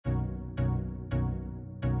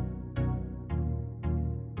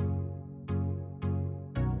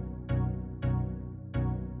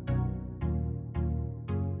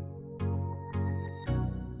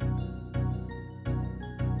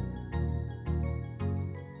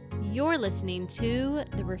You're listening to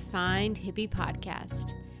the Refined Hippie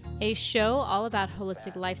Podcast, a show all about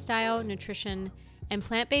holistic lifestyle, nutrition, and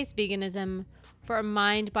plant-based veganism for a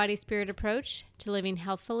mind, body, spirit approach to living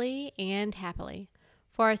healthfully and happily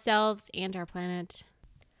for ourselves and our planet.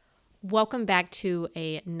 Welcome back to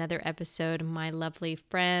another episode, my lovely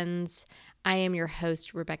friends. I am your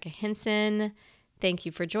host, Rebecca Henson. Thank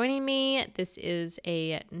you for joining me. This is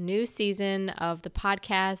a new season of the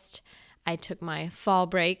podcast. I took my fall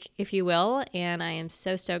break, if you will, and I am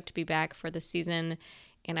so stoked to be back for this season.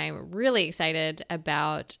 And I'm really excited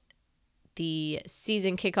about the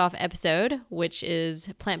season kickoff episode, which is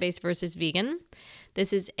plant-based versus vegan.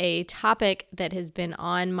 This is a topic that has been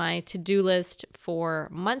on my to-do list for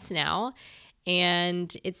months now,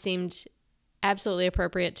 and it seemed absolutely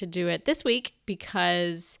appropriate to do it this week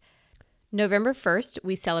because November 1st,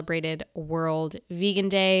 we celebrated World Vegan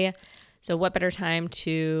Day. So what better time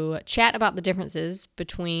to chat about the differences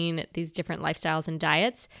between these different lifestyles and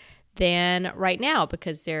diets than right now,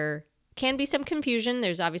 because there can be some confusion.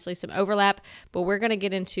 There's obviously some overlap, but we're going to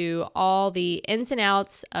get into all the ins and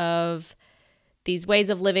outs of these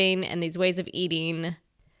ways of living and these ways of eating,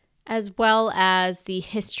 as well as the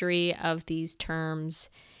history of these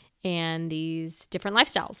terms and these different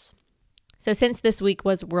lifestyles. So since this week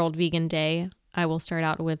was World Vegan Day, I will start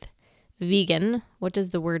out with vegan. What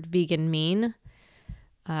does the word vegan mean?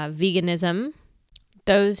 Veganism.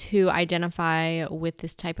 Those who identify with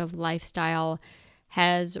this type of lifestyle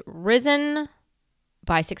has risen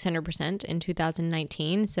by 600% in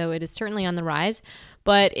 2019. So it is certainly on the rise,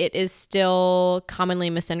 but it is still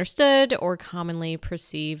commonly misunderstood or commonly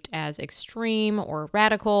perceived as extreme or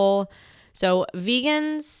radical. So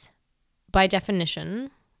vegans, by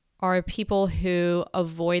definition, are people who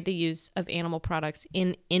avoid the use of animal products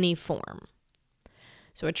in any form.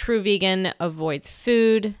 So a true vegan avoids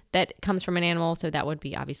food that comes from an animal, so that would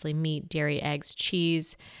be obviously meat, dairy, eggs,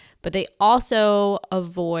 cheese, but they also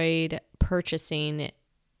avoid purchasing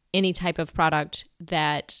any type of product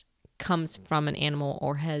that comes from an animal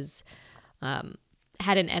or has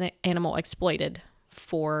had an animal exploited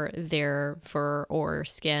for their fur or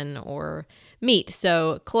skin or meat.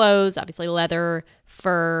 So clothes, obviously leather,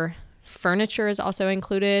 fur, furniture is also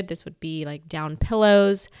included. This would be like down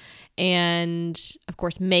pillows, and of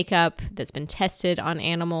course makeup that's been tested on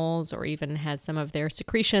animals or even has some of their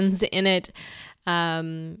secretions in it.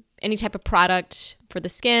 Any type of product for the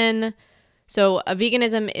skin. So a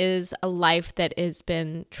veganism is a life that has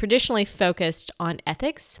been traditionally focused on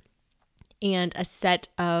ethics and a set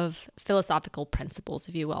of philosophical principles,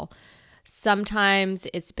 if you will. Sometimes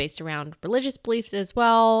it's based around religious beliefs as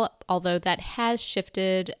well, although that has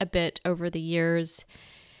shifted a bit over the years.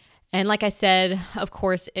 And like I said, of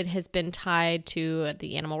course, it has been tied to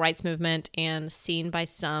the animal rights movement and seen by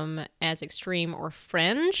some as extreme or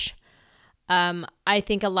fringe. I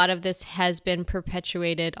think a lot of this has been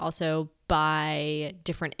perpetuated also by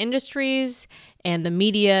different industries and the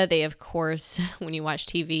media. They, of course, when you watch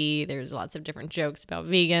TV, there's lots of different jokes about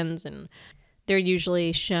vegans, and they're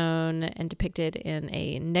usually shown and depicted in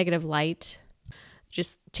a negative light.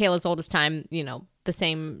 Just tale as old as time, the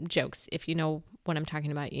same jokes. If you know what I'm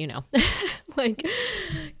talking about, you know. Like,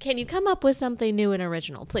 can you come up with something new and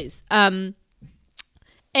original, please?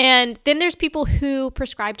 And then there's people who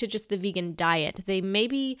prescribe to just the vegan diet. They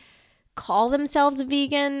maybe call themselves a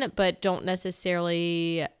vegan, but don't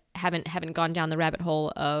necessarily haven't gone down the rabbit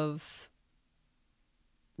hole of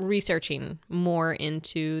researching more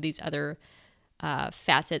into these other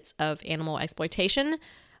facets of animal exploitation.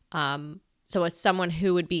 So as someone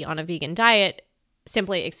who would be on a vegan diet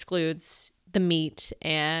simply excludes the meat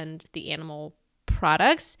and the animal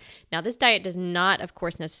products. Now, this diet does not, of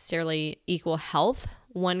course, necessarily equal health.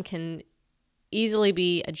 One can easily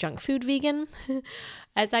be a junk food vegan,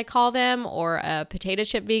 as I call them, or a potato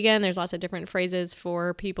chip vegan. There's lots of different phrases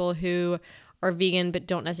for people who are vegan but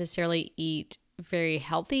don't necessarily eat very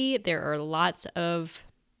healthy. There are lots of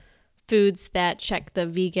foods that check the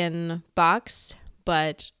vegan box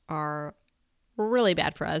but are really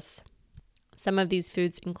bad for us. Some of these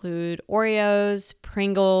foods include Oreos,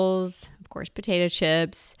 Pringles, of course, potato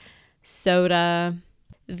chips, soda.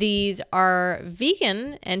 These are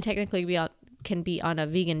vegan and technically can be on a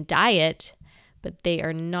vegan diet, but they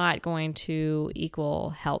are not going to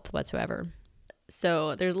equal health whatsoever.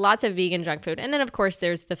 So there's lots of vegan junk food. And then, of course,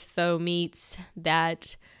 there's the faux meats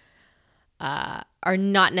that are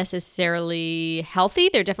not necessarily healthy.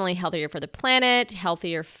 They're definitely healthier for the planet,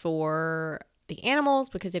 healthier for the animals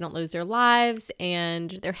because they don't lose their lives.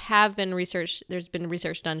 And there's been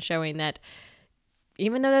research done showing that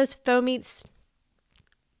even though those faux meats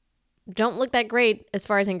don't look that great as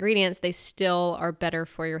far as ingredients, they still are better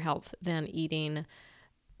for your health than eating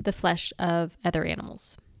the flesh of other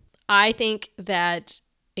animals. I think that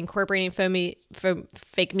incorporating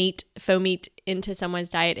fake meat, faux meat into someone's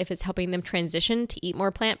diet, if it's helping them transition to eat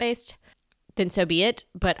more plant-based, then so be it.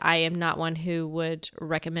 But I am not one who would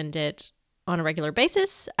recommend it on a regular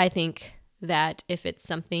basis. I think that if it's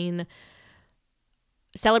something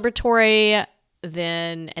celebratory,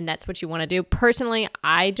 and that's what you want to do. Personally,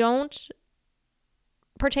 I don't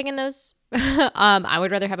partake in those. I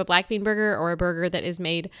would rather have a black bean burger or a burger that is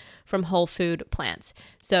made from whole food plants.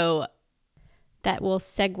 So that will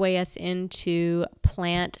segue us into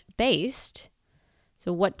plant-based.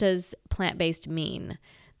 So what does plant-based mean?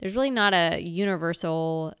 There's really not a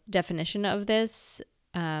universal definition of this.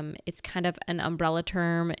 It's kind of an umbrella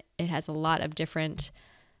term. It has a lot of different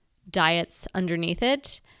diets underneath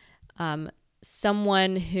it.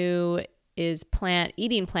 Someone who is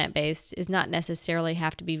eating plant-based is not necessarily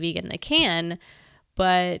have to be vegan. They can,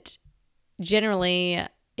 but generally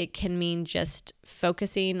it can mean just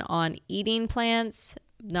focusing on eating plants.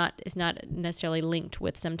 Is not necessarily linked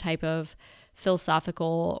with some type of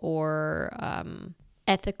philosophical or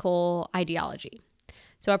ethical ideology.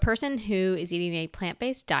 So a person who is eating a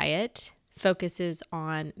plant-based diet focuses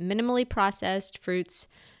on minimally processed fruits,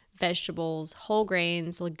 vegetables, whole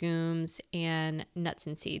grains, legumes, and nuts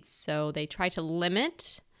and seeds. So they try to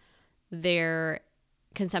limit their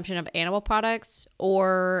consumption of animal products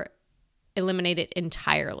or eliminate it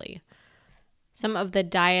entirely. Some of the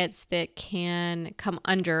diets that can come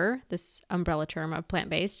under this umbrella term of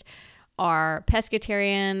plant-based are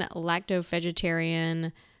pescatarian,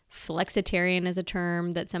 lacto-vegetarian, flexitarian is a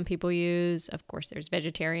term that some people use. Of course, there's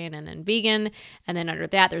vegetarian and then vegan. And then under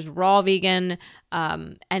that, there's raw vegan.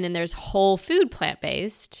 And then there's whole food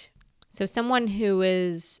plant-based. So someone who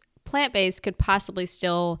is plant-based could possibly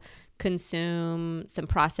still consume some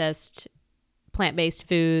processed plant-based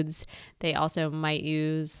foods. They also might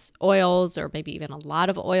use oils or maybe even a lot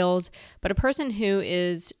of oils. But a person who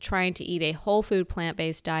is trying to eat a whole food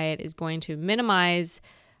plant-based diet is going to minimize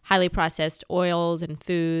highly processed oils and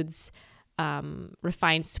foods,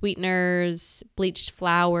 refined sweeteners, bleached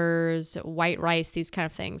flours, white rice, these kind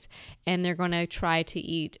of things. And they're going to try to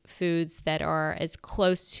eat foods that are as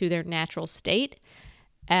close to their natural state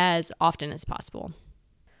as often as possible.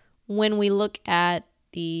 When we look at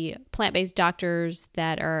the plant-based doctors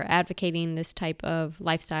that are advocating this type of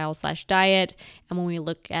lifestyle/diet, and when we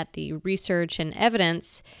look at the research and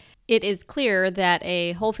evidence, it is clear that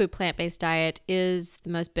a whole food plant-based diet is the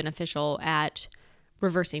most beneficial at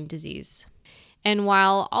reversing disease. And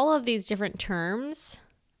while all of these different terms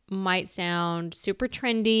might sound super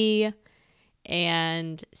trendy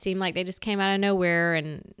and seem like they just came out of nowhere,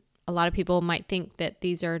 and a lot of people might think that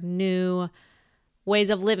these are new ways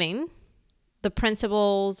of living, the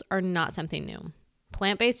principles are not something new.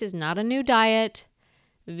 Plant-based is not a new diet.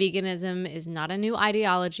 Veganism is not a new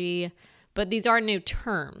ideology. But these are new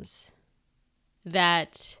terms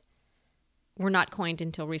that were not coined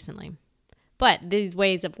until recently. But these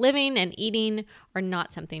ways of living and eating are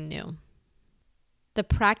not something new. The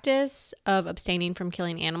practice of abstaining from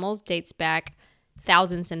killing animals dates back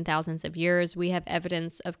thousands and thousands of years. We have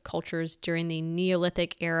evidence of cultures during the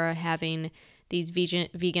Neolithic era having these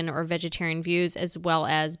vegan or vegetarian views, as well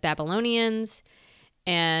as Babylonians.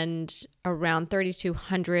 And around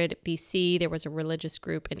 3200 BC, there was a religious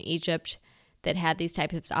group in Egypt that had these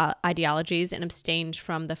types of ideologies and abstained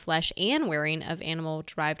from the flesh and wearing of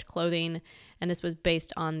animal-derived clothing. And this was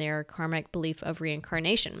based on their karmic belief of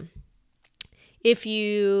reincarnation. If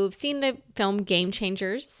you've seen the film Game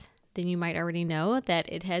Changers, then you might already know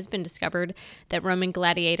that it has been discovered that Roman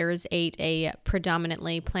gladiators ate a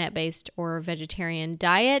predominantly plant-based or vegetarian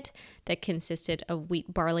diet that consisted of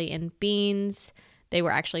wheat, barley, and beans. They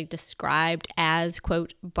were actually described as,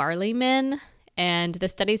 quote, barley men, and the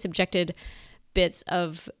study subjected bits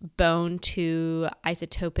of bone to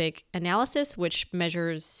isotopic analysis, which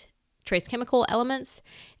measures trace chemical elements,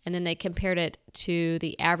 and then they compared it to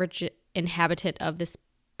the average inhabitant of this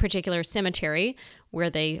particular cemetery where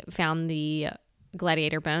they found the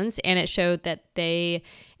gladiator bones, and it showed that they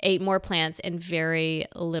ate more plants and very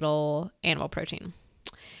little animal protein.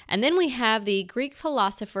 And then we have the Greek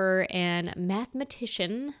philosopher and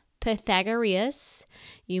mathematician Pythagoras.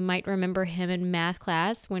 You might remember him in math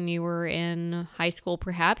class when you were in high school,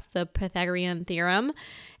 perhaps, the Pythagorean theorem.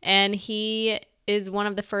 And he is one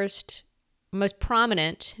of the first most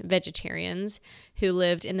prominent vegetarians who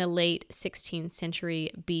lived in the late 16th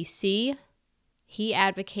century BC. He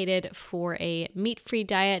advocated for a meat-free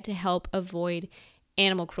diet to help avoid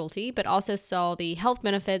animal cruelty, but also saw the health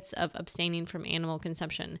benefits of abstaining from animal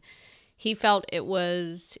consumption. He felt it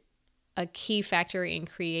was a key factor in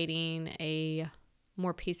creating a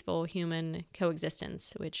more peaceful human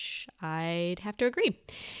coexistence, which I'd have to agree.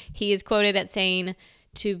 He is quoted as saying,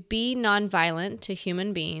 "To be nonviolent to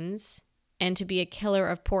human beings and to be a killer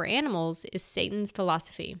of poor animals is Satan's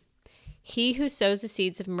philosophy. He who sows the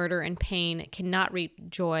seeds of murder and pain cannot reap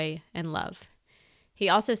joy and love." He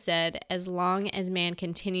also said, "As long as man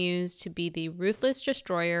continues to be the ruthless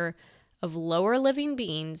destroyer of lower living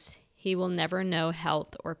beings, he will never know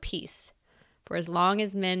health or peace. For as long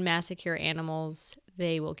as men massacre animals,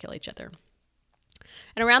 they will kill each other."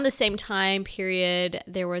 And around the same time period,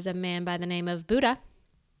 there was a man by the name of Buddha.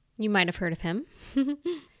 You might have heard of him.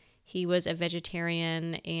 He was a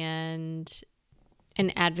vegetarian and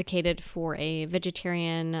advocated for a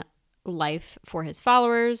vegetarian life for his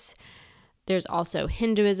followers. There's also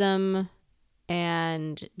Hinduism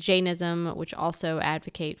and Jainism, which also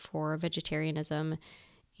advocate for vegetarianism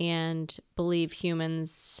and believe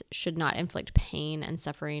humans should not inflict pain and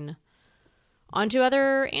suffering onto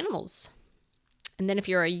other animals. And then if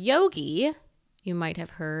you're a yogi, you might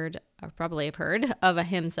have heard, or probably have heard, of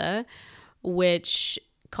Ahimsa, which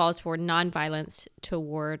calls for nonviolence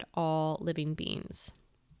toward all living beings.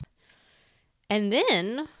 And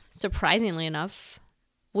then, surprisingly enough,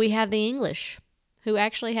 we have the English, who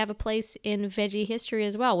actually have a place in veggie history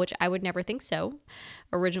as well, which I would never think so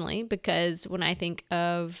originally, because when I think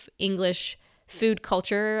of English food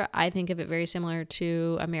culture, I think of it very similar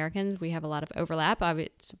to Americans. We have a lot of overlap,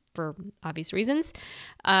 for obvious reasons,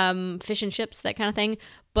 fish and chips, that kind of thing.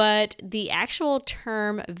 But the actual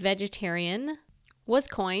term vegetarian was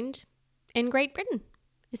coined in Great Britain.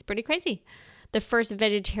 It's pretty crazy. The first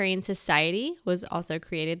vegetarian society was also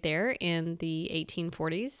created there in the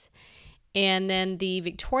 1840s. And then the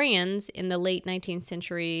Victorians in the late 19th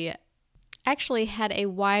century actually had a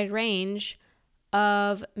wide range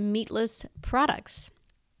of meatless products,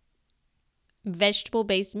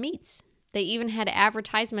 vegetable-based meats. They even had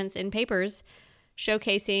advertisements in papers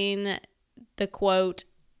showcasing the quote,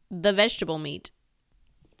 "the vegetable meat."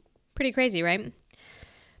 Pretty crazy, right?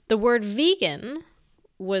 The word vegan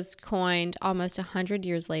was coined almost 100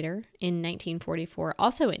 years later in 1944,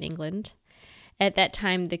 also in England. At that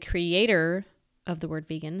time, the creator of the word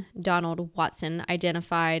vegan, Donald Watson,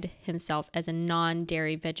 identified himself as a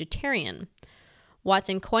non-dairy vegetarian.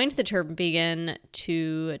 Watson coined the term vegan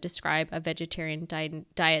to describe a vegetarian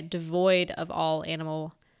diet devoid of all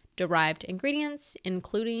animal-derived ingredients,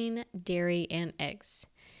 including dairy and eggs.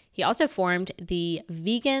 He also formed the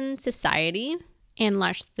Vegan Society and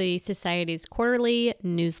launched the Society's quarterly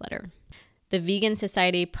newsletter. The Vegan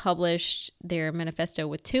Society published their manifesto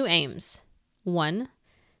with two aims. One,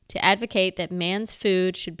 to advocate that man's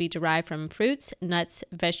food should be derived from fruits, nuts,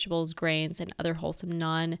 vegetables, grains, and other wholesome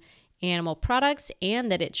non-animal products,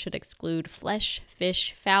 and that it should exclude flesh,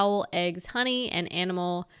 fish, fowl, eggs, honey, and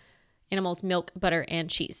animals' milk, butter, and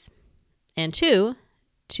cheese. And two,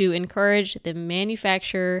 to encourage the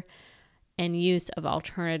manufacture and use of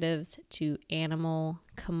alternatives to animal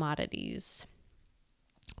commodities.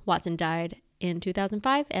 Watson died in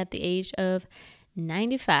 2005 at the age of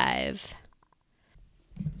 95.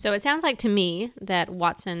 So it sounds like to me that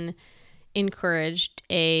Watson encouraged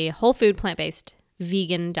a whole food, plant-based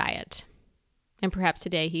vegan diet. And perhaps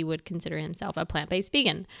today he would consider himself a plant-based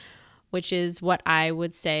vegan, which is what I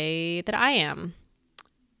would say that I am.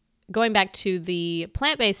 Going back to the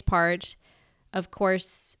plant-based part, of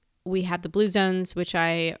course, we have the blue zones, which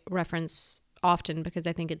I reference often because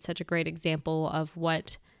I think it's such a great example of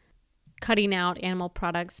what cutting out animal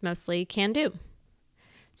products mostly can do.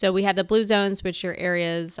 So we have the blue zones, which are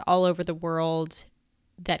areas all over the world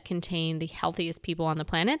that contain the healthiest people on the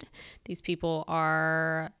planet. These people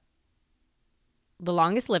are the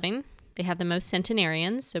longest living. They have the most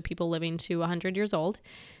centenarians, so people living to 100 years old.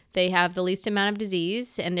 They have the least amount of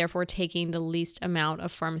disease and therefore taking the least amount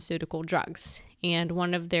of pharmaceutical drugs. And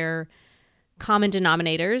one of their common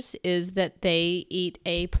denominators is that they eat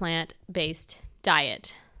a plant-based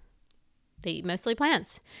diet. They eat mostly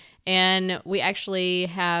plants. And we actually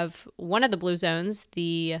have one of the blue zones,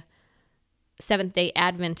 the Seventh-day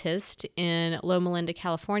Adventist in Loma Linda,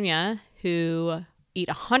 California, who eat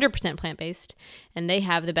 100% plant-based, and they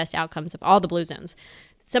have the best outcomes of all the blue zones.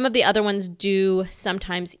 Some of the other ones do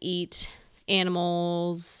sometimes eat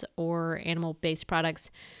animals or animal-based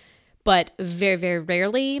products, but very, very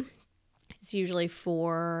rarely. It's usually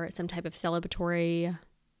for some type of celebratory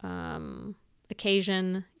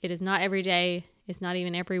occasion. It is not every day. It's not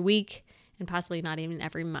even every week, and possibly not even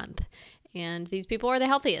every month. And these people are the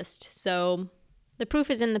healthiest. So the proof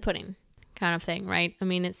is in the pudding. kind of thing, right? I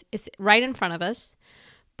mean, it's right in front of us,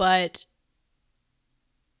 but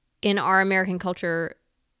in our American culture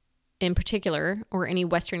in particular, or any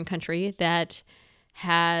Western country that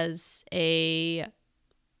has a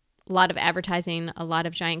lot of advertising, a lot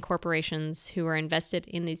of giant corporations who are invested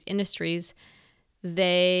in these industries,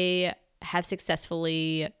 they have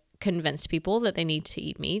successfully convinced people that they need to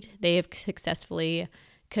eat meat. They have successfully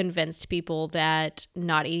convinced people that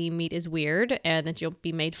not eating meat is weird and that you'll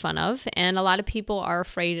be made fun of. And a lot of people are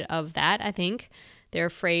afraid of that, I think. They're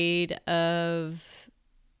afraid of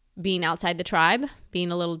being outside the tribe,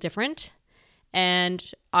 being a little different.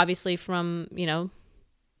 And obviously from,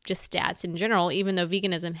 just stats in general, even though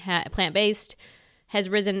veganism, plant-based, has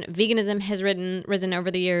risen, veganism has risen over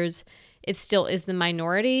the years, it still is the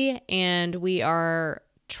minority. And we are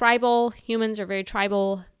tribal. Humans are very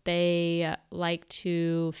tribal. They like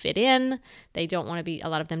to fit in. A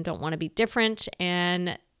lot of them don't want to be different.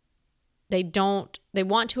 And they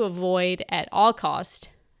want to avoid at all cost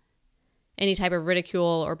any type of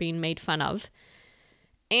ridicule or being made fun of.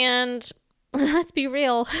 And let's be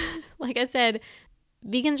real. Like I said,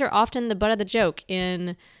 vegans are often the butt of the joke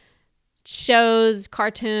in shows,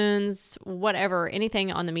 cartoons, whatever,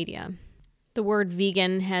 anything on the media. The word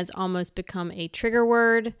vegan has almost become a trigger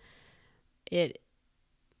word. It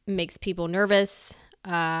makes people nervous.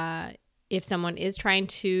 If someone is trying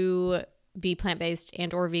to be plant-based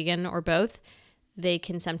and or vegan or both, they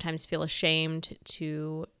can sometimes feel ashamed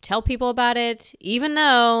to tell people about it, even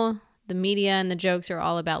though the media and the jokes are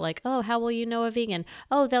all about like, oh, how will you know a vegan?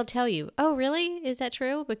 Oh, they'll tell you. Oh, really? Is that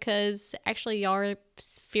true? Because actually y'all are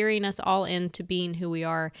fearing us all into being who we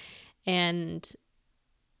are and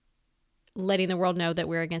letting the world know that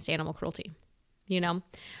we're against animal cruelty.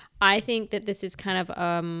 I think that this is kind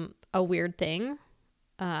of a weird thing.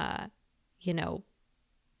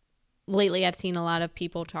 Lately I've seen a lot of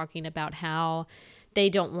people talking about how they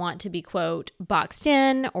don't want to be, quote, boxed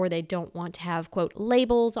in, or they don't want to have, quote,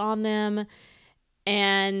 labels on them.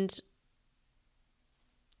 And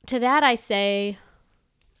to that I say,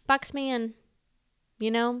 box me in.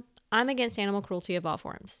 I'm against animal cruelty of all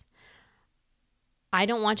forms. I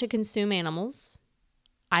don't want to consume animals.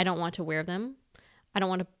 I don't want to wear them. I don't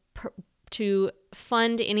want to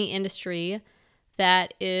fund any industry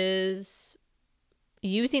that is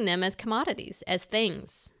using them as commodities, as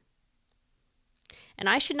things. And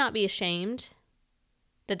I should not be ashamed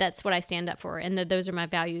that that's what I stand up for and that those are my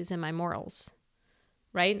values and my morals,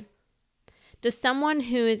 right? Does someone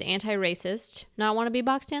who is anti-racist not want to be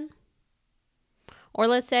boxed in? Or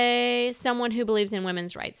let's say someone who believes in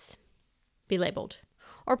women's rights be labeled.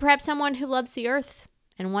 Or perhaps someone who loves the earth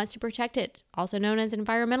and wants to protect it, also known as an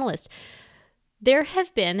environmentalist. There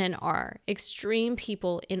have been and are extreme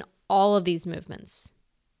people in all of these movements.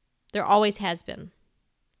 There always has been.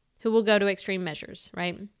 Who will go to extreme measures,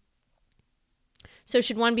 right? So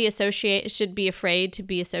should one be afraid to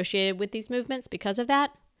be associated with these movements because of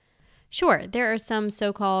that? Sure, there are some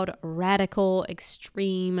so-called radical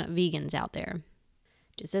extreme vegans out there.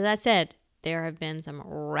 Just as I said, there have been some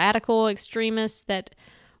radical extremists that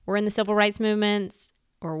were in the civil rights movements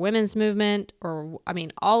or women's movement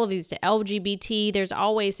all of these to LGBT. There's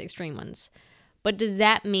always extreme ones. But does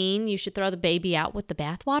that mean you should throw the baby out with the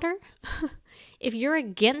bathwater? If you're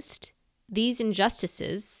against these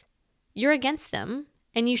injustices, you're against them,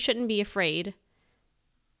 and you shouldn't be afraid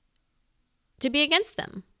to be against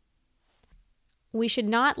them. We should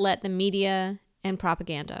not let the media and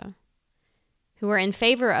propaganda, who are in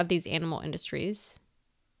favor of these animal industries,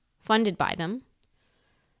 funded by them,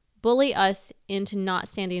 bully us into not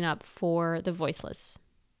standing up for the voiceless.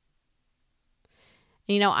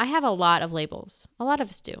 I have a lot of labels. A lot of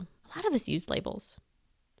us do. A lot of us use labels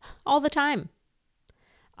all the time.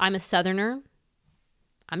 I'm a Southerner.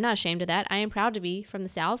 I'm not ashamed of that. I am proud to be from the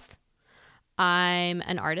South. I'm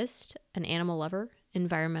an artist, an animal lover,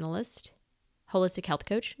 environmentalist, holistic health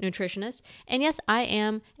coach, nutritionist, and yes, I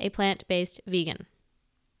am a plant-based vegan.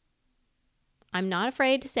 I'm not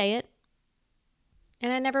afraid to say it,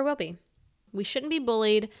 and I never will be. We shouldn't be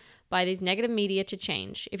bullied by these negative media to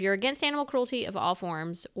change. If you're against animal cruelty of all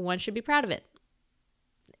forms, one should be proud of it.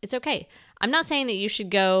 It's okay. I'm not saying that you should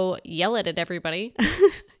go yell it at everybody,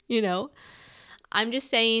 I'm just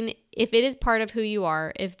saying if it is part of who you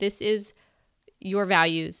are, if this is your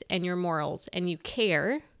values and your morals and you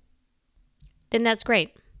care, then that's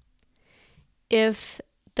great. If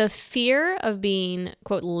the fear of being,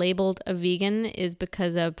 quote, labeled a vegan is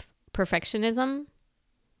because of perfectionism,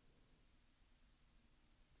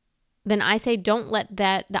 then I say don't let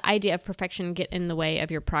the idea of perfection get in the way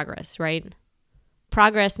of your progress, right?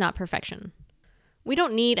 Progress, not perfection. We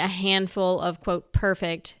don't need a handful of, quote,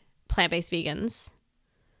 perfect plant-based vegans.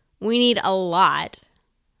 We need a lot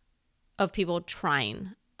of people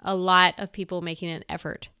trying, a lot of people making an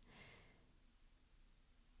effort.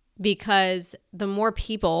 Because the more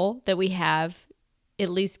people that we have at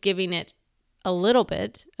least giving it a little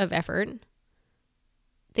bit of effort,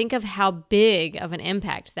 think of how big of an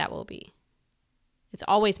impact that will be. It's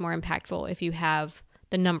always more impactful if you have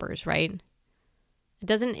the numbers, right?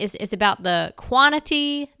 It's about the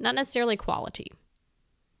quantity, not necessarily quality.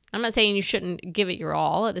 I'm not saying you shouldn't give it your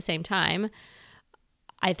all at the same time.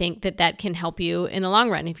 I think that can help you in the long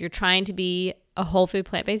run. If you're trying to be a whole food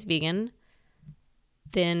plant-based vegan,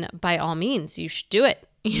 then by all means, you should do it.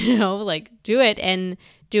 Do it and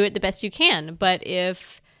do it the best you can. But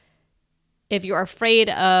if you're afraid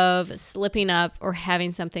of slipping up or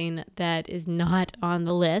having something that is not on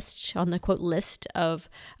the list, on the quote list of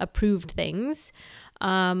approved things,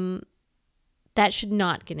 that should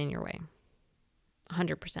not get in your way.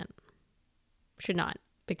 100%. Should not.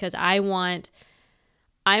 Because I want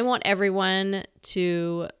everyone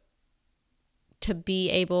to be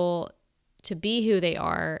able to be who they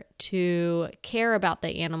are, to care about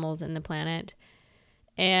the animals and the planet,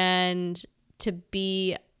 and to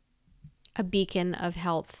be a beacon of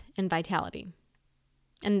health and vitality.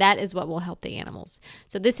 And that is what will help the animals.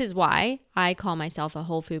 So this is why I call myself a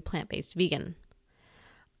whole food plant-based vegan.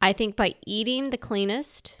 I think by eating the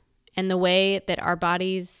cleanest and the way that our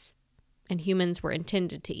bodies and humans were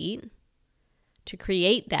intended to eat, to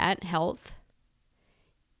create that health,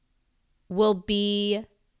 will be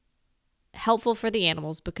helpful for the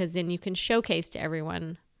animals, because then you can showcase to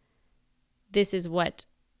everyone, this is what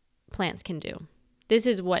plants can do. This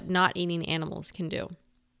is what not eating animals can do.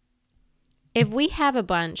 If we have a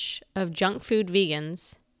bunch of junk food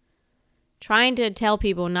vegans trying to tell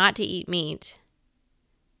people not to eat meat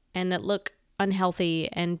and that look unhealthy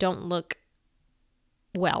and don't look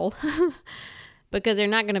well, because they're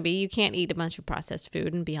not going to be, you can't eat a bunch of processed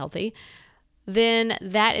food and be healthy, then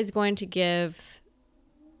that is going to give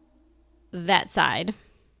that side,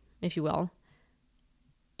 if you will,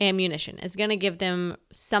 ammunition. It's going to give them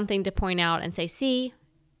something to point out and say, see,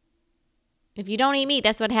 if you don't eat meat,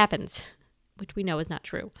 that's what happens, which we know is not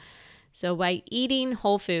true. So by eating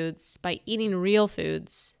whole foods, by eating real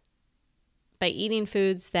foods, by eating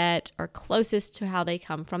foods that are closest to how they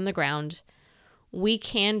come from the ground, we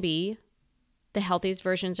can be the healthiest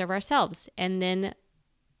versions of ourselves, and then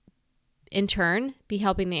in turn be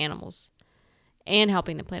helping the animals and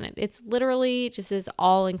helping the planet. It's literally just this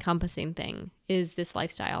all-encompassing thing, is this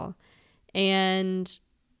lifestyle. And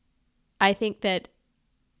I think that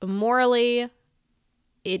morally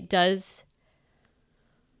it does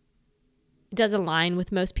align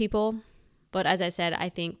with most people. But as I said, I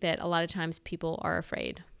think that a lot of times people are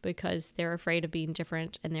afraid, because they're afraid of being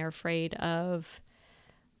different, and they're afraid of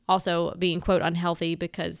also being, quote, unhealthy,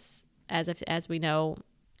 because as we know,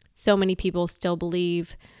 so many people still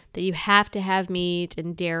believe that you have to have meat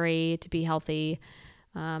and dairy to be healthy.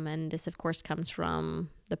 And this, of course, comes from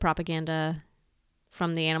the propaganda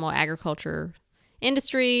from the animal agriculture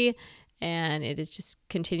industry, and it is just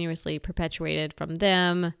continuously perpetuated from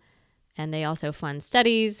them. And they also fund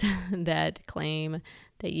studies that claim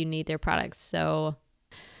that you need their products. So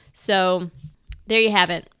there you have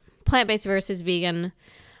it. Plant-based versus vegan.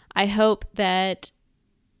 I hope that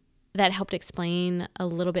helped explain a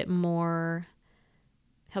little bit more,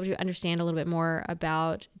 helped you understand a little bit more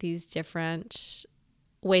about these different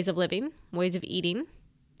ways of living, ways of eating.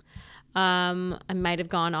 I might have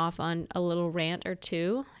gone off on a little rant or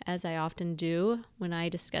two, as I often do when I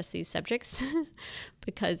discuss these subjects,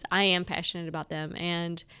 because I am passionate about them,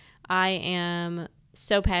 and I am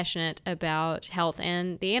so passionate about health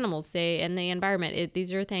and the animals and the environment.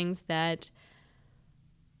 These are things that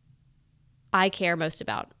I care most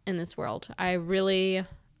about in this world. I really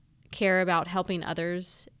care about helping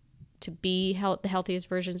others to be the healthiest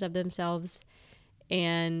versions of themselves,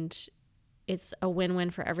 and it's a win-win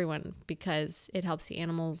for everyone, because it helps the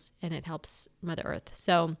animals and it helps Mother Earth.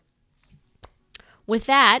 So with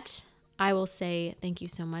that, I will say thank you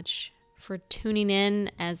so much for tuning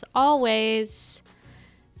in. As always,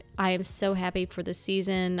 I am so happy for the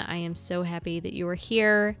season. I am so happy that you are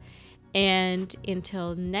here. And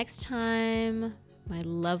until next time, my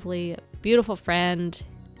lovely, beautiful friend,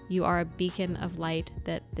 you are a beacon of light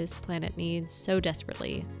that this planet needs so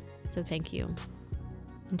desperately. So thank you.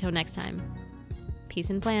 Until next time, peace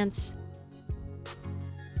and plants.